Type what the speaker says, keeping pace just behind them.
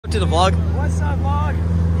to the vlog. What's up, vlog?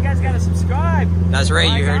 You guys gotta subscribe. That's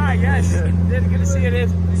right, you heard. Yes. Good to see you, dude.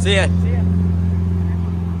 See ya. See ya.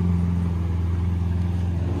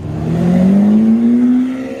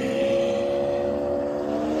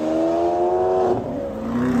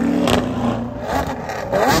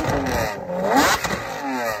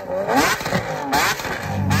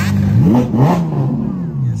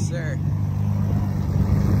 Yes, sir.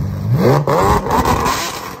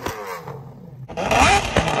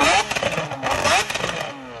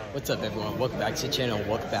 What's up, everyone? Welcome back to the channel.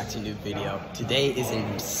 Welcome back to a new video. Today is an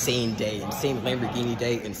insane day, insane Lamborghini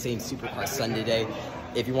day, insane Supercar Sunday day.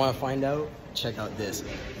 If you want to find out, check out this.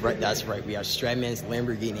 Right, that's right. We have Stradman's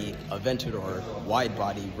Lamborghini Aventador wide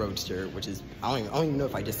body roadster, which is I don't even know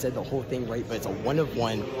if I just said the whole thing right, but it's a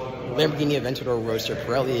one-of-one Lamborghini Aventador roadster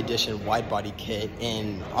Pirelli edition wide body kit.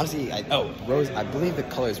 And honestly, I believe the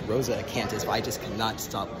color is Rosa Acanthus, but I just cannot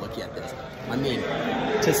stop looking at this. I mean,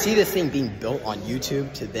 to see this thing being built on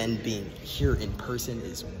YouTube to then being here in person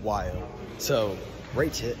is wild. So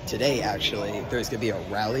today, actually, there's gonna be a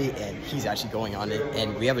rally, and he's actually going on it,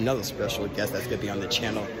 and we have another special guest that's gonna be on the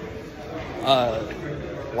channel.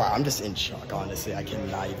 Wow, I'm just in shock, honestly. I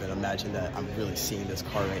cannot even imagine that I'm really seeing this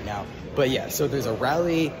car right now. But yeah, so there's a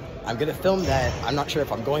rally. I'm gonna film that. I'm not sure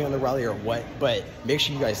if I'm going on the rally or what, but make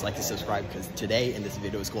sure you guys like to subscribe, because today in this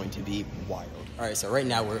video is going to be wild. All right, so right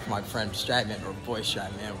now we're with my friend Stradman, or boy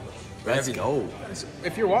Stradman. Let's go.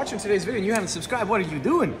 If you're watching today's video and you haven't subscribed, what are you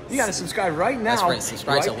doing? You gotta subscribe right now. That's right,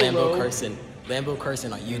 subscribe to Lambo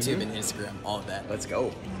Carson on YouTube and Instagram, all of that. Let's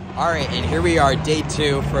go. All right, and here we are, day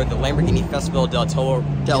 2 for the Lamborghini Festival del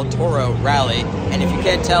Toro rally. And if you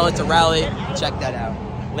can't tell it's a rally, check that out.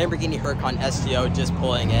 Lamborghini Huracan STO just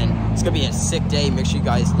pulling in. It's gonna be a sick day. Make sure you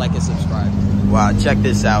guys like and subscribe. Wow, check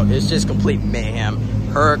this out. It's just complete mayhem.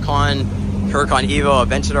 Huracan Evo,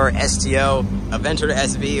 Aventador STO, Aventador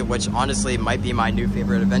SV, which honestly might be my new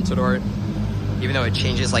favorite Aventador, even though it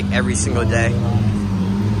changes like every single day.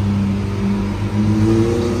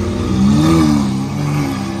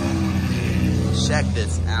 Check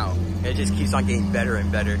this out. It just keeps on getting better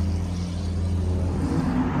and better.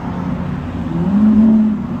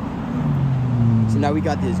 So now we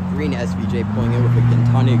got this green SVJ pulling in with a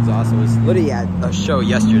Quintana exhaust. I was literally at a show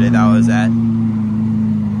yesterday that I was at.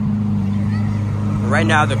 Right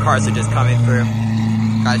now the cars are just coming through.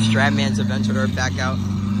 Got Stradman's Aventador back out.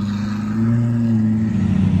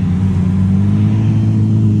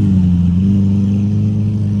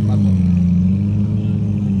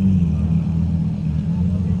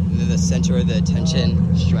 And then the center of the attention,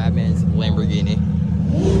 Stradman's Lamborghini.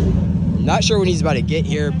 Not sure when he's about to get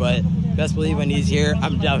here, but best believe when he's here,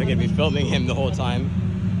 I'm definitely gonna be filming him the whole time.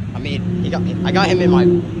 I mean, I got him in my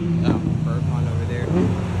Huracan over there.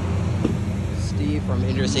 From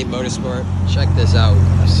Interstate Motorsport. Check this out.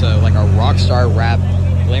 So like a Rockstar wrap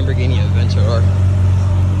Lamborghini Aventador.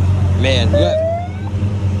 Man,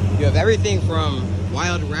 you have everything from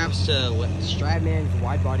wild wraps to Stradman's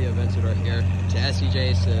wide body Aventador here to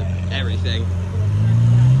SVJs to everything.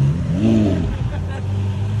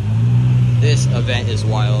 This event is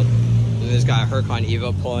wild. And this guy Huracan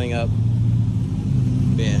Evo pulling up.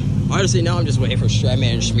 Man, honestly now I'm just waiting for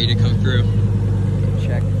Stradman and Shmee to come through.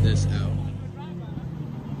 Check this out.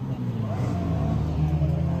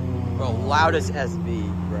 Bro, loudest SV,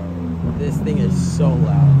 bro. This thing is so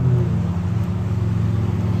loud.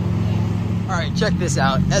 All right, check this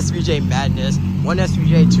out. SVJ madness. 1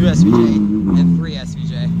 SVJ, 2 SVJ, and 3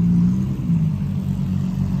 SVJ.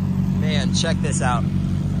 Man, check this out.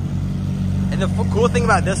 And the cool thing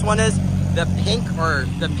about this one is the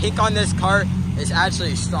pink on this car is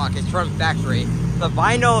actually stock. It's from factory. The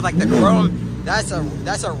vinyl, like the chrome, that's a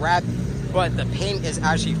wrap, but the paint is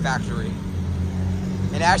actually factory.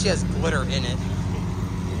 It actually has glitter in it.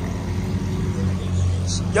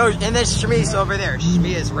 Yo, and then Shmee's over there.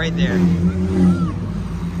 Shmee is right there.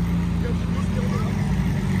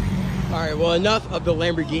 Alright, well, enough of the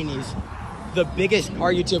Lamborghinis. The biggest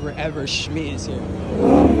car YouTuber ever, Shmee, is here.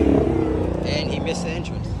 And he missed the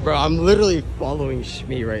entrance. Bro, I'm literally following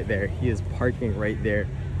Shmee right there. He is parking right there.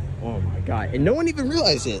 Oh my god. And no one even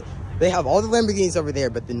realized it. They have all the Lamborghinis over there,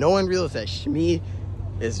 but no one realized that Shmee150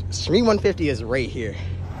 is right here.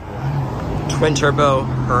 Twin turbo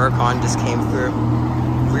Huracan just came through.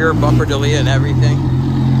 Rear bumper delete and everything.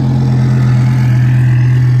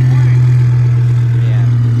 Yeah.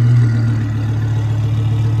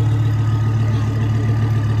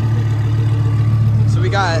 So we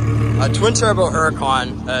got a twin turbo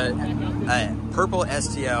Huracan, a purple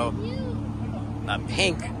STO, a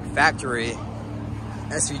pink factory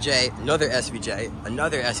SVJ, another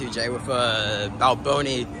SVJ with a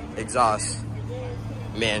Balboni exhaust.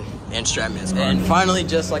 Man, and Stradman's. And finally,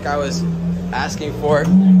 just like I was asking for,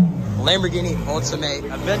 Lamborghini Ultimate,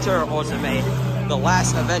 Aventador Ultimate, the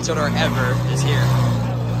last Aventador ever is here.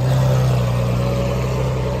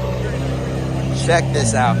 Check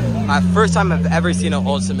this out. First time I've ever seen an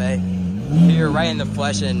Ultimate here right in the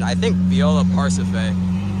flesh, and I think Viola Parsife.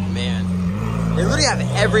 Man, they literally have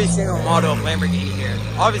every single model of Lamborghini here.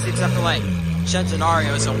 Obviously, except for like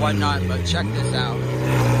Centenarios and whatnot, but check this out.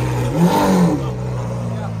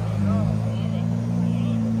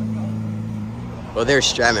 Well,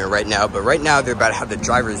 there's Stradman right now, but right now they're about to have the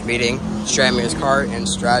drivers meeting. Stradman's car and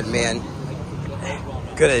Stradman.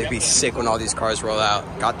 Gonna be sick when all these cars roll out.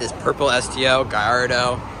 Got this purple STO,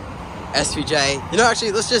 Gallardo, SVJ. You know,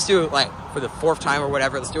 actually, let's just do, like, for the 4th time or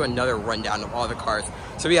whatever, let's do another rundown of all the cars.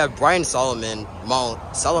 So we have Brian Solomon's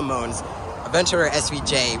Aventador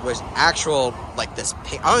SVJ, was actual, like, this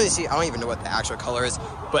pink, I don't even know what the actual color is,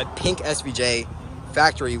 but pink SVJ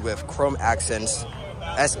factory with chrome accents.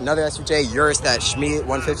 Another SVJ, Urus, that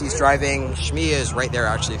Shmee150 is driving. Shmee is right there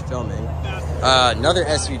actually filming. Another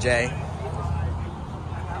SVJ.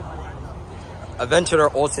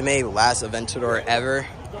 Aventador Ultimate, last Aventador ever.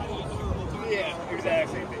 Yeah,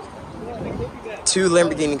 exactly. 2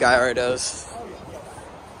 Lamborghini Gallardos.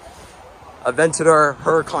 Aventador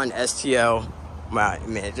Huracan STO. Wow,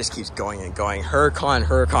 man, it just keeps going and going. Huracan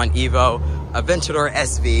Evo. Aventador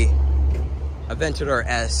SV. Aventador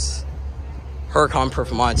S. Huracan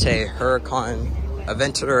Performante. Huracan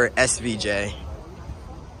Aventador SVJ.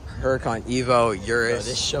 Huracan Evo, Urus.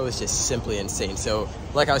 This show is just simply insane. So,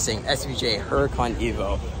 like I was saying, SVJ, Huracan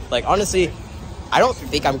Evo. Like, honestly, I don't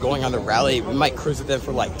think I'm going on the rally. We might cruise with them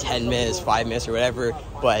for like 10 minutes, 5 minutes or whatever.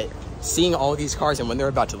 But seeing all these cars and when they're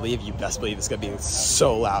about to leave, you best believe it's going to be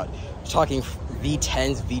so loud. We're talking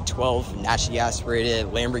V10s, V12, naturally aspirated,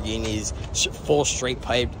 Lamborghinis, full straight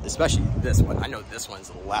piped, especially this one. I know this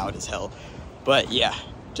one's loud as hell. But yeah,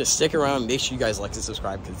 just stick around. Make sure you guys like and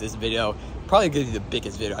subscribe because this video probably going to be the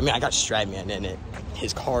biggest video. I mean, I got Stradman in it,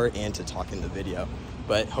 his car, and to talk in the video.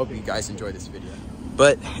 But hope you guys enjoy this video.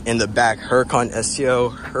 But in the back, Huracan STO,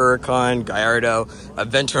 Huracan Gallardo,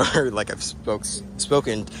 Aventador, like I've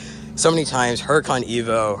spoken so many times, Huracan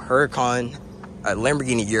Evo, Huracan,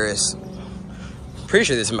 Lamborghini Urus. Pretty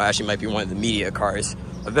sure this actually might be one of the media cars.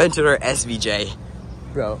 Aventador SVJ.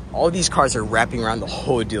 Bro, all these cars are wrapping around the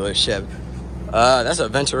whole dealership. That's an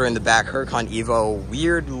Aventador in the back, Huracan Evo,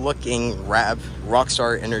 weird looking wrap,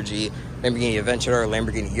 Rockstar Energy, Lamborghini Aventador,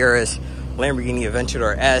 Lamborghini Urus, Lamborghini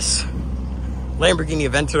Aventador S, Lamborghini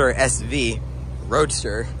Aventador SV,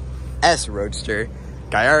 Roadster, S Roadster,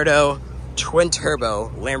 Gallardo, twin turbo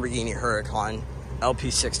Lamborghini Huracan,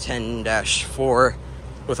 LP610-4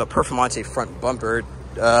 with a Performante front bumper,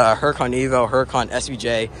 Huracan Evo, Huracan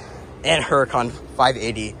SVJ, and Huracan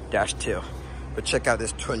 580-2. But check out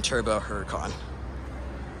this twin turbo Huracan.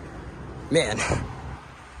 Man.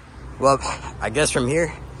 Well, I guess from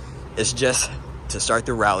here, it's just to start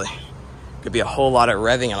the rally. Could be a whole lot of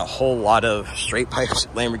revving and a whole lot of straight pipe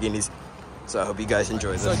Lamborghinis. So I hope you guys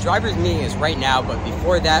enjoy this. So driver's meeting is right now, but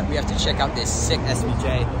before that, we have to check out this sick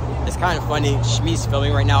SVJ. It's kind of funny. Shmee's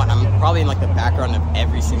filming right now, and I'm probably in like the background of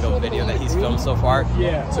every single video that he's filmed so far.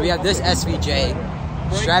 Yeah. So we have this SVJ,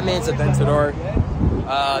 Stradman's Aventador,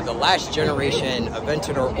 the last generation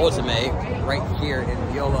Aventador Ultimate right here in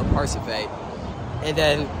Viola Parsife, and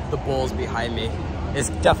then the bulls behind me. It's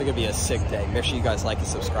definitely gonna be a sick day. Make sure you guys like and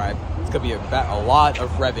subscribe. It's gonna be a lot of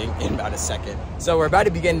revving in about a second. So we're about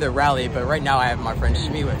to begin the rally, but right now I have my friend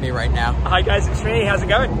Shmee with me right now. Hi guys, it's Shmee. How's it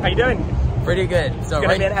going? How you doing? Pretty good. So it's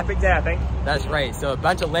gonna be an epic day, I think. That's right. So a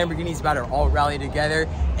bunch of Lamborghinis about to all rally together,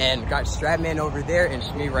 and got Stradman over there and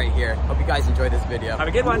Shmee right here. Hope you guys enjoy this video. Have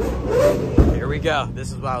a good one. Here we go.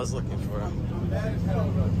 This is what I was looking for.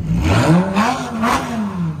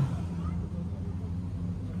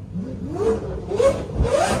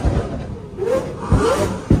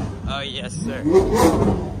 Oh yes, sir.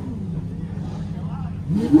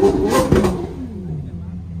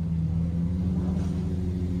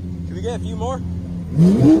 Can we get a few more?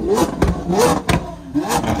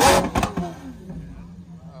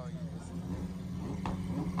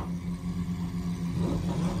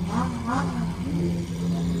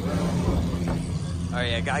 Oh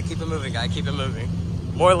yeah, gotta keep it moving, gotta keep it moving.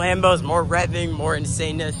 More Lambos, more revving, more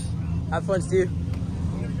insaneness. Have fun, Steve.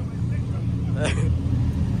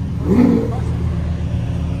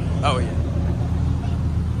 Oh yeah.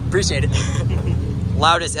 Appreciate it.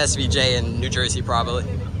 Loudest SVJ in New Jersey, probably.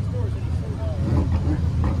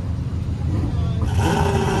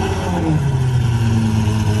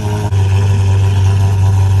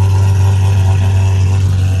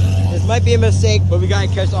 This might be a mistake, but we gotta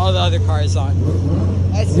catch all the other cars on.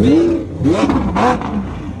 SV.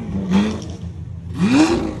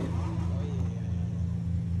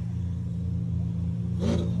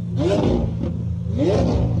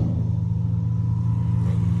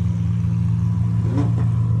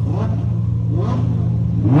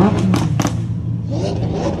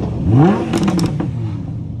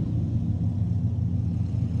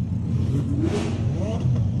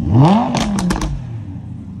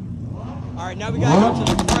 Alright, now we gotta go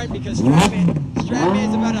to the front because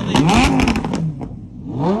Stradman's about to leave.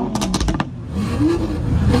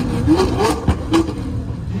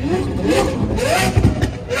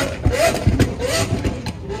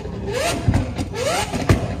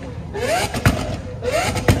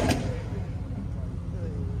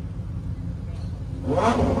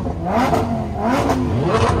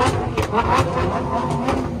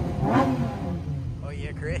 Oh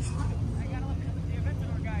yeah, Chris.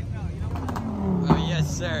 Oh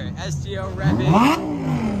yes, sir. STO repping.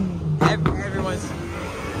 Everyone's.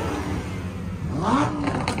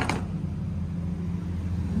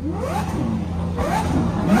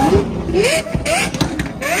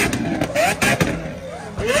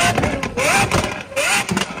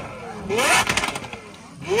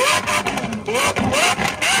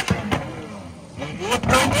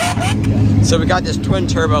 So we got this twin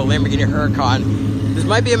turbo Lamborghini Huracan. This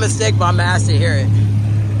might be a mistake, but I'm gonna ask to hear it.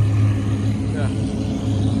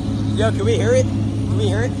 Yo, can we hear it? Can we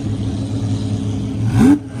hear it?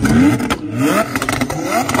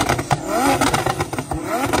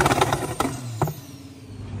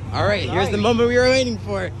 All right, here's the moment we were waiting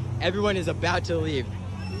for. Everyone is about to leave.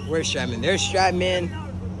 Where's Stradman? There's Stradman.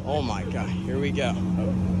 Oh my God, here we go.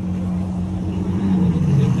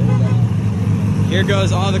 Here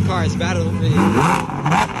goes all the cars, battle for you.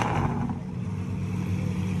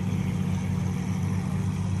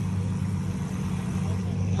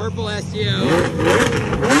 Purple STO.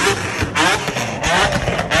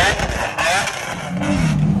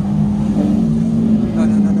 No,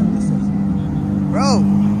 this is. Bro!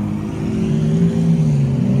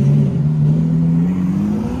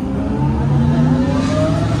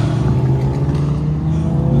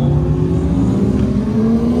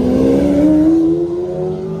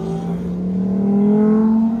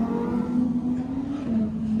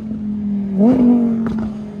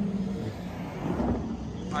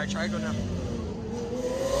 Alright, try to go now.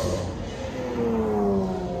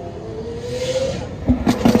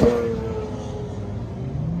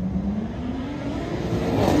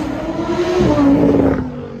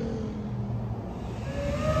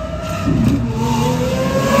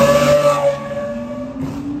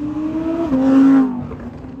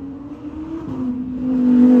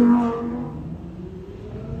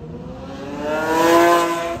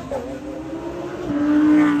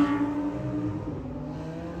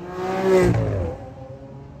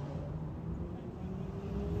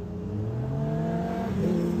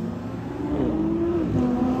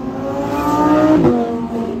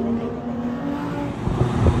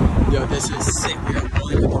 Yo, this is sick. We are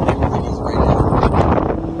pulling with the Lamborghinis right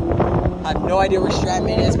now. I have no idea where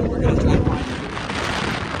Stradman is, but we're gonna try to find him.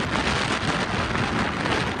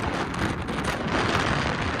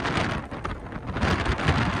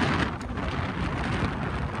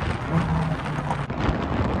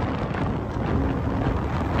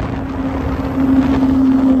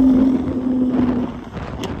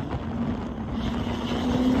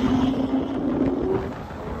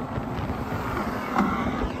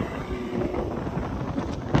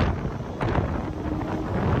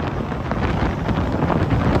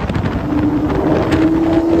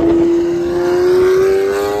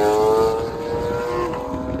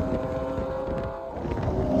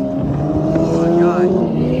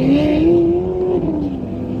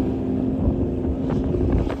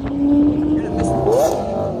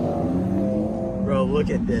 Look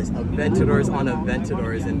at this, Aventadors on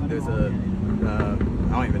Aventadors, and there's a,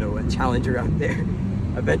 I don't even know what Challenger out there.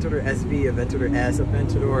 Aventador SV, Aventador S,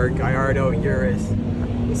 Aventador, Gallardo, Urus.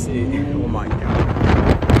 Let's see, oh my God.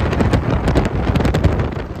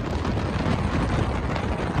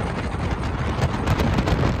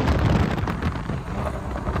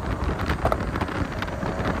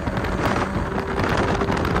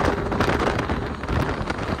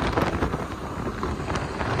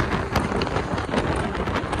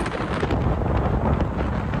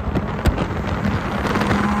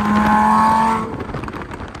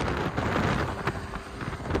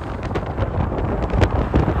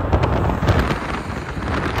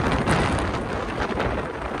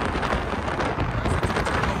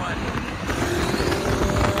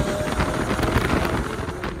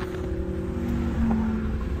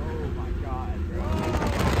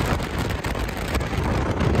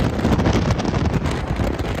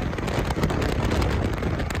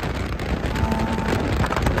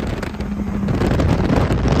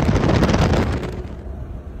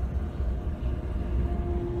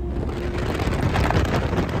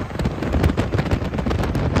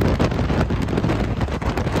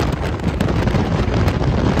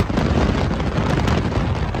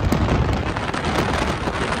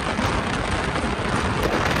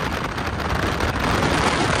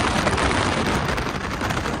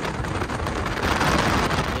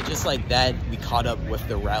 just like that, we caught up with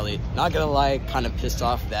the rally. Not gonna lie, kind of pissed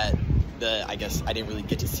off that I guess I didn't really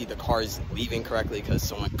get to see the cars leaving correctly because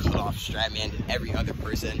someone cut off Stradman and every other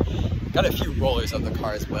person. Got a few rollers of the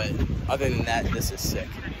cars, but other than that, this is sick.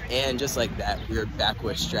 And just like that, we're back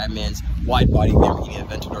with Stradman's wide body Lamborghini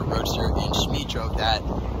Aventador Roadster, and Shmee drove that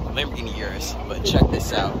Lamborghini Urus. But check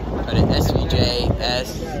this out, got an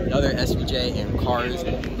SVJ, another SVJ, and cars.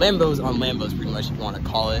 Lambos on Lambos, pretty much, if you want to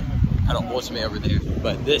call it. Got an Ultimate over there,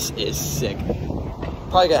 but this is sick.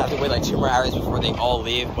 Probably gonna have to wait like 2 more hours before they all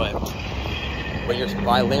leave, but when you're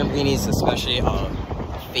by Lamborghinis, especially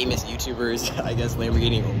famous YouTubers, I guess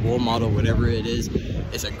Lamborghini or role model, whatever it is,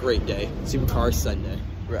 it's a great day. Supercar Sunday.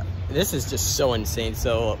 This is just so insane.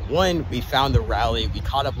 So one, we found the rally, we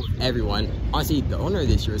caught up with everyone. Honestly, the owner of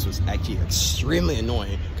this Urus was actually extremely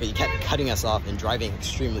annoying because he kept cutting us off and driving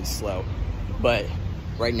extremely slow. But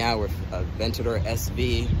right now we're Aventador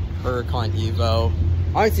SV, Huracan Evo.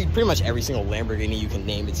 Honestly, pretty much every single Lamborghini you can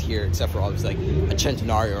name is here, except for obviously like a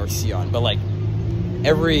Centenario or Sion. But like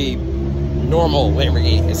every normal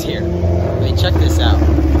Lamborghini is here. I mean, check this out.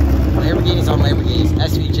 Lamborghinis on Lamborghinis,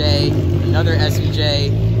 SVJ, another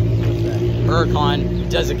SVJ, Huracan.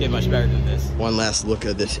 Doesn't get much better than this. One last look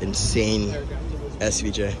at this insane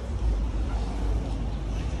SVJ.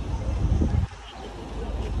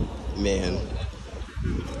 Man.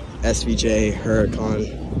 SVJ,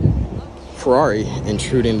 Huracan. Ferrari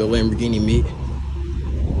intruding the Lamborghini meet.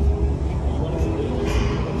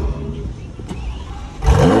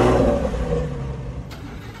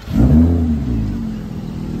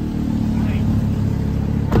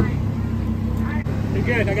 You're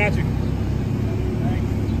good, I got you.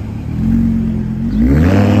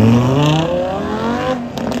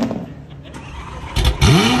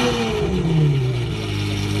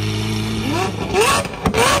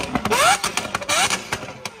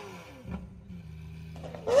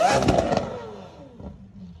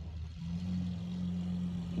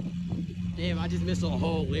 Damn, I just missed a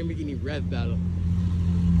whole Lamborghini rev battle.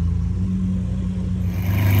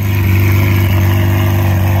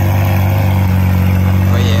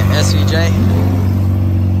 Oh yeah, SVJ,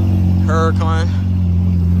 Huracan.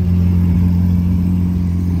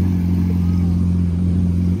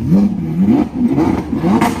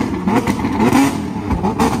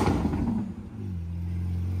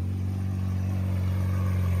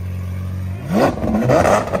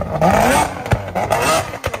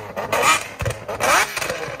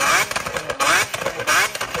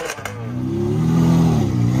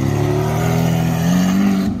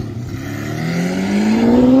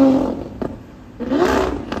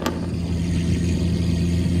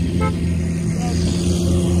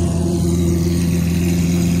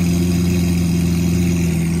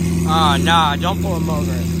 Oh, nah, don't pull him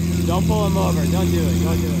over. Don't pull him over. Don't do it.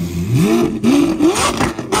 Don't do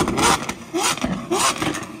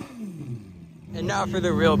it. And now for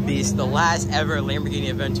the real beast, the last ever Lamborghini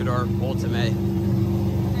Aventador Ultimate.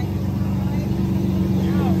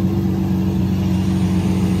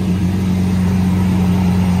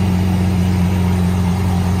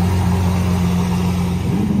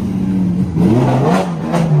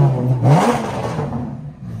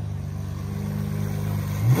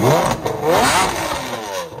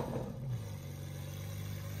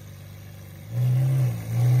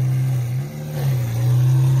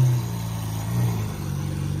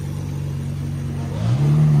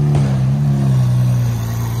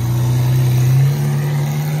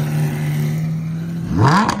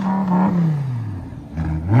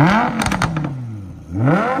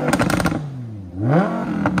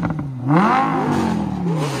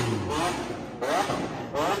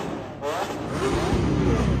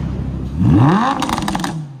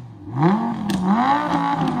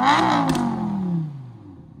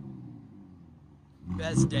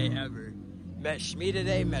 Best day ever. Met Shmee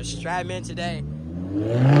today, met Stradman today.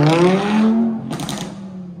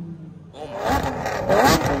 Oh my.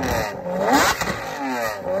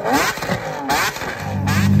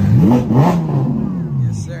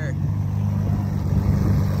 Yes, sir.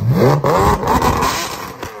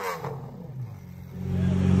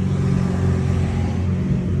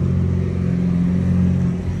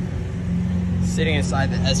 Sitting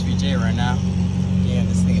inside the SVJ right now. Damn,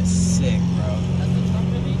 this thing is sick, bro.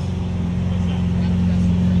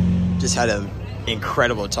 Just had an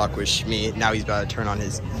incredible talk with Shmee. Now he's about to turn on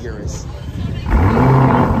his Urus.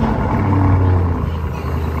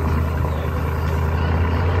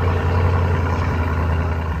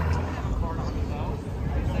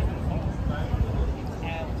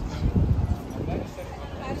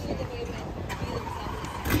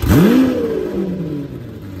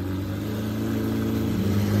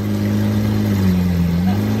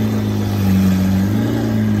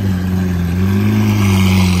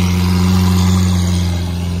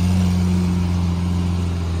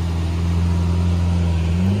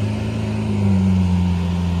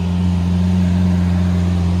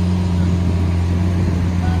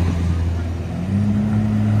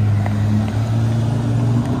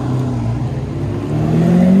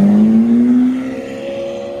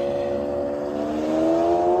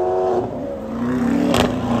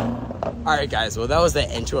 Alright guys, well that was the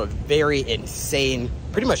end to a very insane,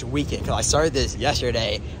 pretty much weekend, because I started this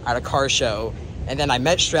yesterday at a car show, and then I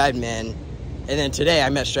met Stradman, and then today I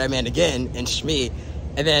met Stradman again and Shmee,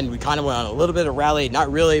 and then we kind of went on a little bit of rally, not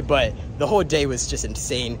really, but the whole day was just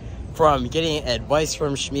insane, from getting advice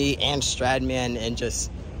from Shmee and Stradman, and just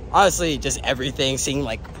honestly just everything, seeing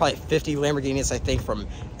like probably 50 Lamborghinis, I think, from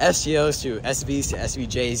STOs to SVs to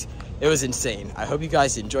SVJs. It was insane. I hope you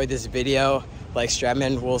guys enjoyed this video. Like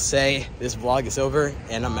Stradman will say, this vlog is over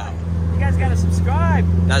and I'm out. You guys gotta subscribe.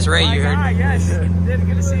 That's right, you heard. Yes. Good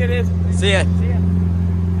to see you, dude. See ya. See ya.